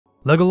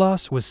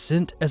Legolas was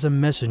sent as a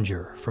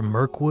messenger from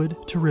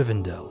Mirkwood to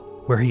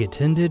Rivendell, where he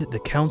attended the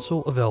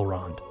Council of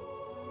Elrond.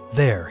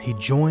 There, he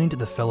joined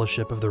the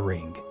Fellowship of the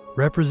Ring,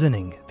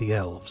 representing the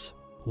elves.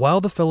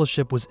 While the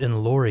Fellowship was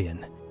in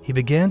Lorien, he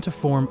began to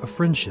form a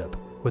friendship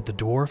with the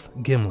dwarf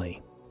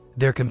Gimli.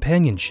 Their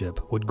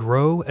companionship would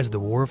grow as the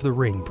War of the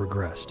Ring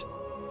progressed.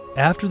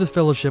 After the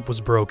Fellowship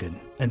was broken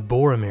and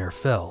Boromir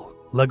fell,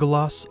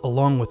 Legolas,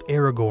 along with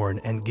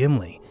Aragorn and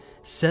Gimli,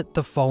 set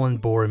the fallen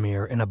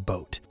Boromir in a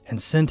boat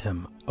and sent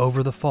him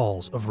over the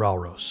falls of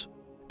Ralros.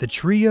 The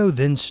trio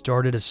then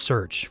started a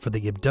search for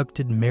the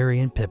abducted Merry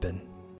and Pippin